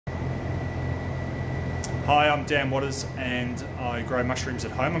Hi, I'm Dan Waters and I grow mushrooms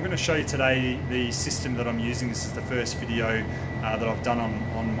at home. I'm going to show you today the system that I'm using. This is the first video that I've done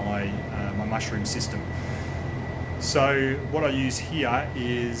on my mushroom system. So what I use here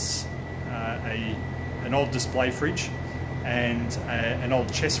is an old display fridge and an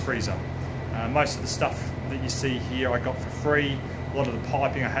old chest freezer. Most of the stuff that you see here I got for free. A lot of the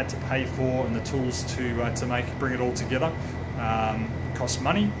piping I had to pay for, and the tools to bring it all together cost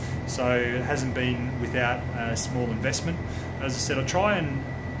money, so it hasn't been without a small investment. As I said, I try and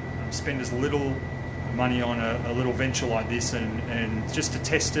spend as little money on a little venture like this, and just to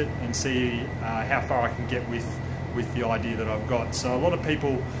test it and see how far I can get with the idea that I've got. So a lot of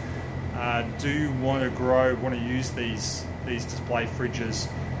people do want to use these display fridges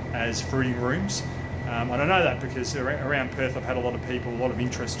as fruiting rooms. And I know that because around Perth I've had a lot of people, a lot of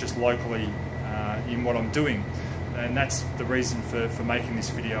interest just locally in what I'm doing, and that's the reason for making this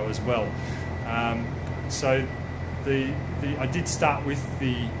video as well. So I did start with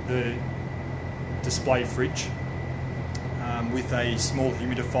the display fridge with a small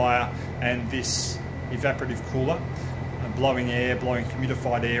humidifier and this evaporative cooler, blowing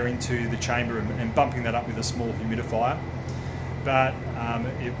humidified air into the chamber and bumping that up with a small humidifier. But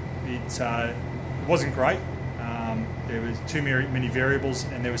it wasn't great. There was too many variables,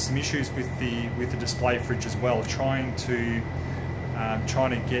 and there were some issues with the display fridge as well, trying to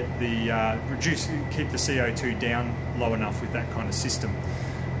get keep the CO2 down low enough with that kind of system.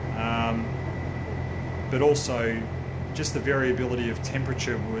 But also just the variability of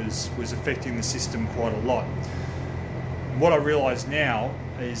temperature was affecting the system quite a lot. And what I realise now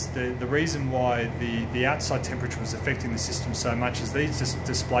is the reason why the outside temperature was affecting the system so much is these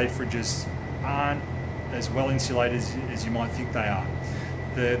display fridges aren't as well insulated as you might think they are.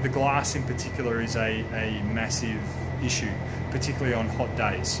 The glass in particular is a massive issue, particularly on hot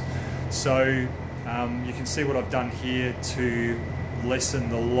days. So you can see what I've done here to lessen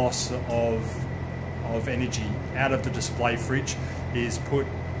the loss of energy out of the display fridge is put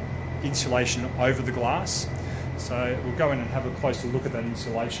insulation over the glass. So we'll go in and have a closer look at that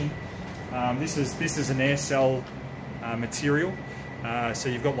insulation. This is an air cell material. So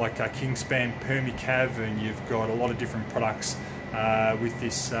you've got like a Kingspan Permacav, and you've got a lot of different products with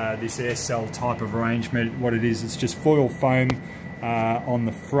this air cell type of arrangement. What it is, it's just foil foam on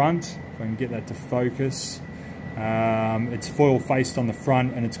the front. If I can get that to focus. It's foil faced on the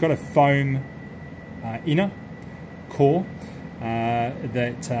front, and it's got a foam inner core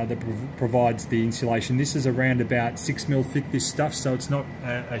that provides the insulation. This is around about 6 mil thick, this stuff, so it's not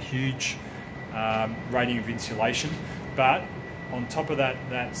a huge rating of insulation. But on top of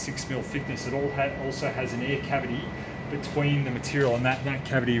that 6 mil thickness, it also has an air cavity between the material, and that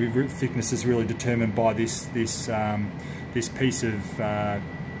cavity thickness is really determined by this piece of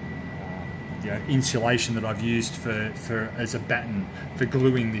insulation that I've used as a batten for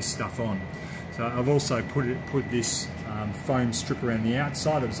gluing this stuff on. So I've also put this foam strip around the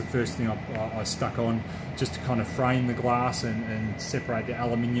outside. It was the first thing I stuck on, just to kind of frame the glass and separate the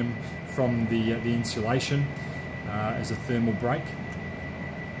aluminium from the insulation as a thermal break.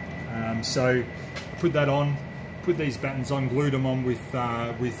 So put that on, put these battens on, glued them on with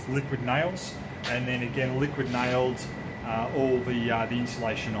liquid nails, and then again liquid nailed all the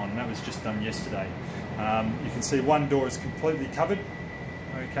insulation on, and that was just done yesterday. You can see one door is completely covered.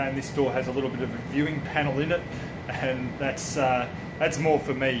 Okay, and this door has a little bit of a viewing panel in it, and that's more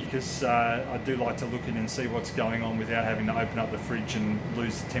for me, because I do like to look in and see what's going on without having to open up the fridge and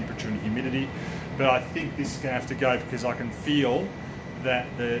lose the temperature and humidity. But I think this is going to have to go, because I can feel that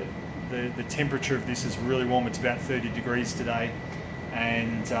the temperature of this is really warm. It's about 30 degrees today,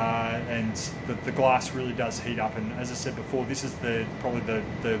 and the glass really does heat up. And as I said before, this is probably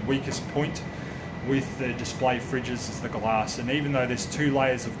the weakest point with the display fridges is the glass. And even though there's 2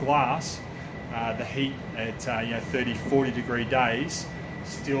 layers of glass, the heat at 30-40 degree days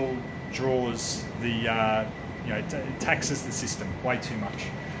still draws it taxes the system way too much.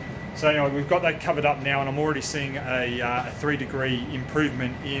 So anyway, we've got that covered up now, and I'm already seeing a 3 degree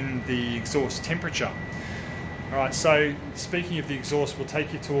improvement in the exhaust temperature. All right, so speaking of the exhaust, we'll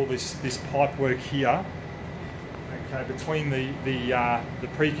take you to all this pipe work here. Okay, between the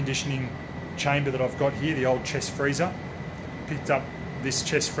preconditioning chamber that I've got here, the old chest freezer. Picked up this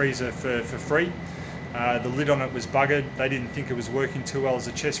chest freezer for free. The lid on it was buggered. They didn't think it was working too well as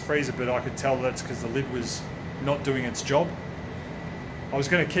a chest freezer, but I could tell that's because the lid was not doing its job. I was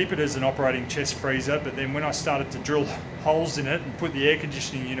going to keep it as an operating chest freezer, but then when I started to drill holes in it and put the air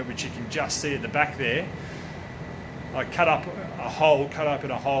conditioning unit, which you can just see at the back there, I cut open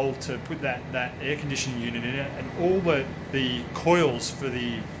a hole to put that air conditioning unit in it, and all the coils for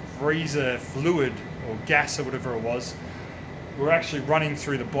the freezer fluid or gas or whatever it was were actually running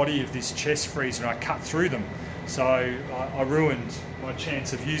through the body of this chest freezer, and I cut through them. So I ruined my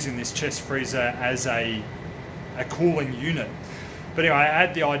chance of using this chest freezer as a cooling unit. But anyway, I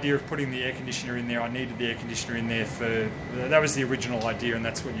had the idea of putting the air conditioner in there. I needed the air conditioner in there that was the original idea, and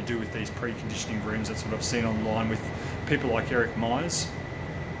that's what you do with these preconditioning rooms. That's what I've seen online with people like Eric Myers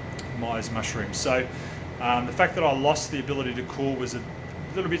Mushrooms. So the fact that I lost the ability to cool was a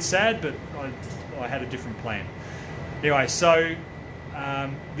little bit sad, but I had a different plan. Anyway, so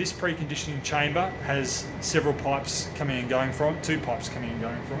this preconditioning chamber has several pipes coming and going from it, 2 pipes coming and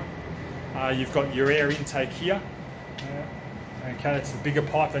going from it. You've got your air intake here. Okay, that's the bigger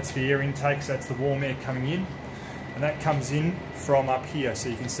pipe, that's the air intake, so that's the warm air coming in. And that comes in from up here, so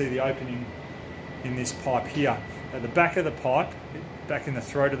you can see the opening in this pipe here. At the back of the pipe, back in the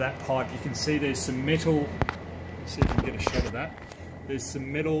throat of that pipe, you can see there's some metal. Let's see if we can get a shot of that. There's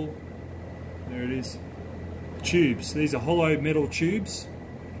some metal, there it is, tubes. These are hollow metal tubes,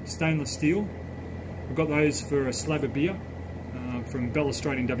 stainless steel. I've got those for a slab of beer from Bell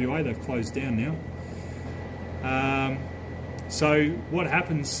Estate in WA. They've closed down now. So what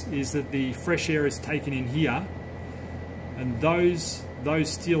happens is that the fresh air is taken in here, and those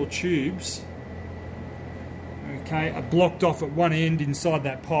steel tubes, okay, are blocked off at one end inside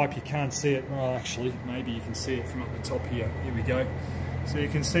that pipe. You can't see it. Well, actually, maybe you can see it from up the top here. Here we go. So you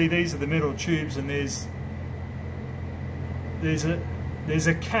can see these are the metal tubes, and there's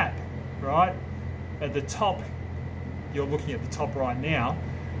a cap, right, at the top. You're looking at the top right now.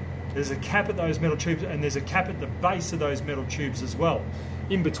 There's a cap at those metal tubes, and there's a cap at the base of those metal tubes as well.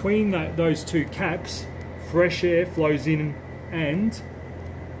 In between those 2 caps, fresh air flows in and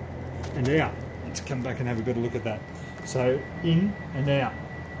out. Let's come back and have a better look at that. So in and out,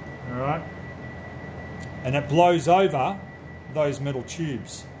 all right? And it blows over those metal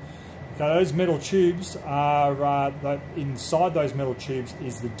tubes. Okay, those metal tubes are, inside those metal tubes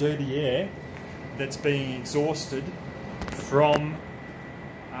is the dirty air that's being exhausted from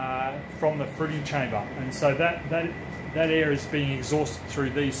the fruiting chamber, and so that air is being exhausted through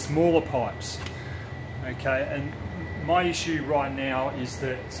these smaller pipes. Okay, and my issue right now is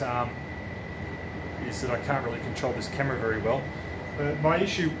that I can't really control this camera very well. But my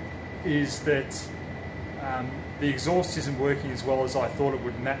issue is that the exhaust isn't working as well as I thought it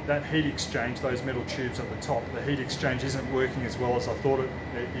would. That heat exchange, those metal tubes at the top, the heat exchange isn't working as well as I thought it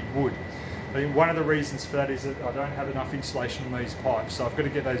would. I think one of the reasons for that is that I don't have enough insulation on these pipes, so I've got to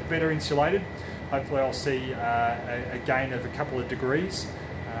get those better insulated. Hopefully I'll see a gain of a couple of degrees,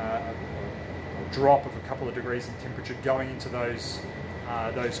 a drop of a couple of degrees in temperature going into those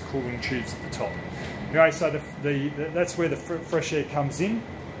cooling tubes at the top. Anyway, so that's where the fresh air comes in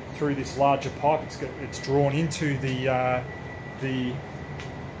through this larger pipe. It's drawn into the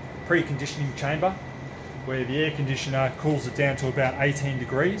preconditioning chamber, where the air conditioner cools it down to about 18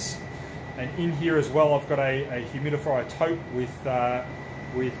 degrees. And in here as well, I've got a humidifier tote with I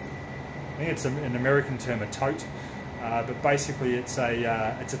think it's an American term, a tote, but basically it's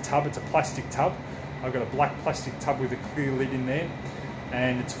a tub. It's a plastic tub. I've got a black plastic tub with a clear lid in there,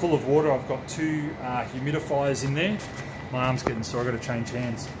 and it's full of water. I've got 2 humidifiers in there. My arm's getting sore. I've got to change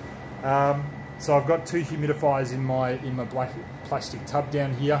hands. So I've got 2 humidifiers in my black plastic tub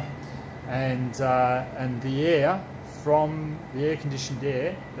down here, and the air from the air-conditioned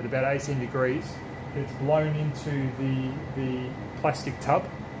air at about 18 degrees gets blown into the plastic tub,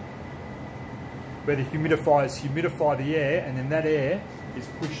 where the humidifiers humidify the air, and then that air is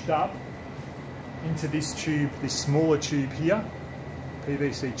pushed up into this tube, this smaller tube here,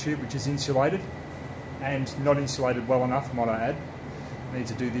 PVC tube, which is insulated, and not insulated well enough, might I add. I need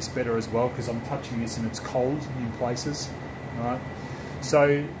to do this better as well, because I'm touching this and it's cold in places. All right.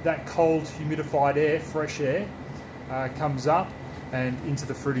 So that cold humidified air, fresh air, comes up and into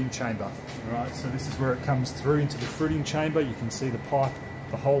the fruiting chamber. All right, so this is where it comes through into the fruiting chamber. You can see the pipe,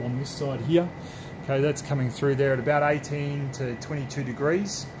 the hole on this side here. Okay, that's coming through there at about 18 to 22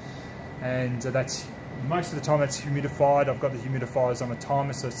 degrees, and that's most of the time that's humidified. I've got the humidifiers on a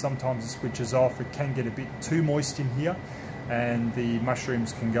timer, so sometimes it switches off. It can get a bit too moist in here, and the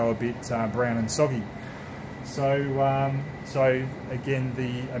mushrooms can go a bit brown and soggy. So, so again,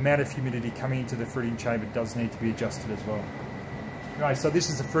 the amount of humidity coming into the fruiting chamber does need to be adjusted as well. Okay, so this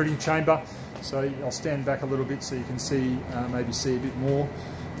is the fruiting chamber. So I'll stand back a little bit so you can see, maybe see a bit more.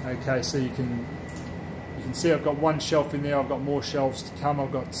 Okay, so you can see I've got 1 shelf in there. I've got more shelves to come.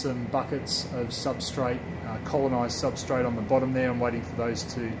 I've got some buckets of substrate, colonised substrate on the bottom there. I'm waiting for those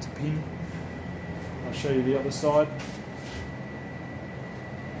to pin. I'll show you the other side.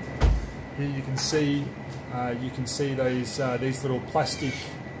 Here you can see these little plastic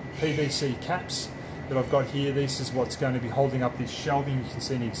PVC caps that I've got here. This is what's going to be holding up this shelving. You can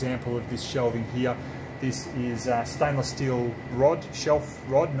see an example of this shelving here. This is stainless steel rod, shelf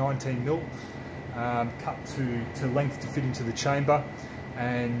rod, 19mm, cut to length to fit into the chamber,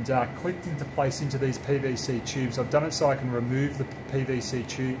 and clicked into place into these PVC tubes. I've done it so I can remove the PVC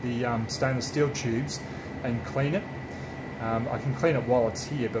tube, the stainless steel tubes, and clean it. I can clean it while it's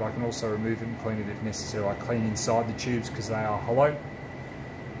here, but I can also remove it and clean it if necessary. I clean inside the tubes because they are hollow.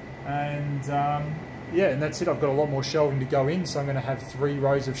 And yeah, and that's it. I've got a lot more shelving to go in, so I'm going to have 3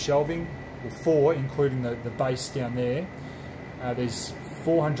 rows of shelving, or 4, including the base down there. There's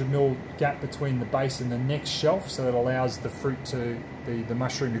 400mm gap between the base and the next shelf, so that allows the fruit to, the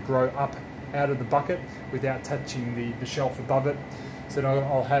mushroom to grow up out of the bucket without touching the shelf above it. So then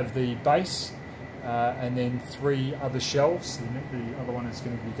I'll have the base, and then 3 other shelves. The other one is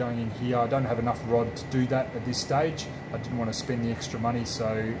going to be going in here. I don't have enough rod to do that at this stage. I didn't want to spend the extra money,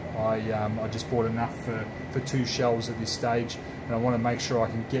 so I just bought enough for 2 shelves at this stage, and I want to make sure I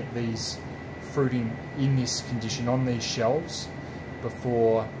can get these fruiting in this condition on these shelves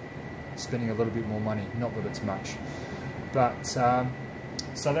before spending a little bit more money. Not that it's much, but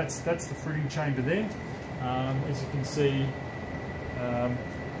so that's the fruiting chamber there. As you can see, I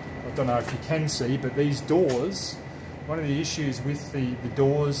don't know if you can see, but these doors, one of the issues with the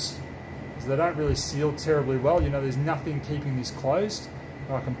doors is they don't really seal terribly well. You know, there's nothing keeping this closed.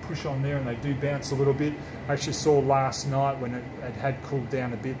 I can push on there and they do bounce a little bit. I actually saw last night when it had cooled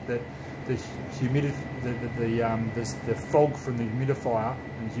down a bit that the humidity, the fog from the humidifier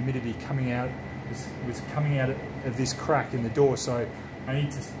and the humidity coming out was coming out of this crack in the door. So I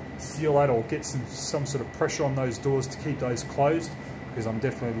need to seal that or get some sort of pressure on those doors to keep those closed, because I'm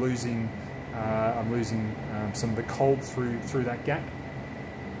definitely losing some of the cold through that gap.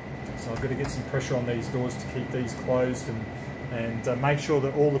 So I've got to get some pressure on these doors to keep these closed, and make sure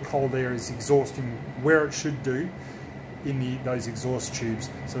that all the cold air is exhausting where it should do in those exhaust tubes,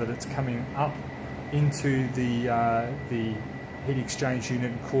 so that it's coming up into the heat exchange unit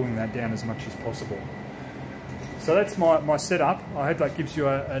and cooling that down as much as possible. So that's my setup. I hope that gives you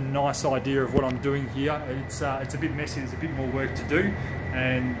a nice idea of what I'm doing here. It's a bit messy. There's a bit more work to do,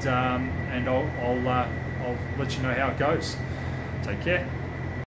 and I'll let you know how it goes. Take care.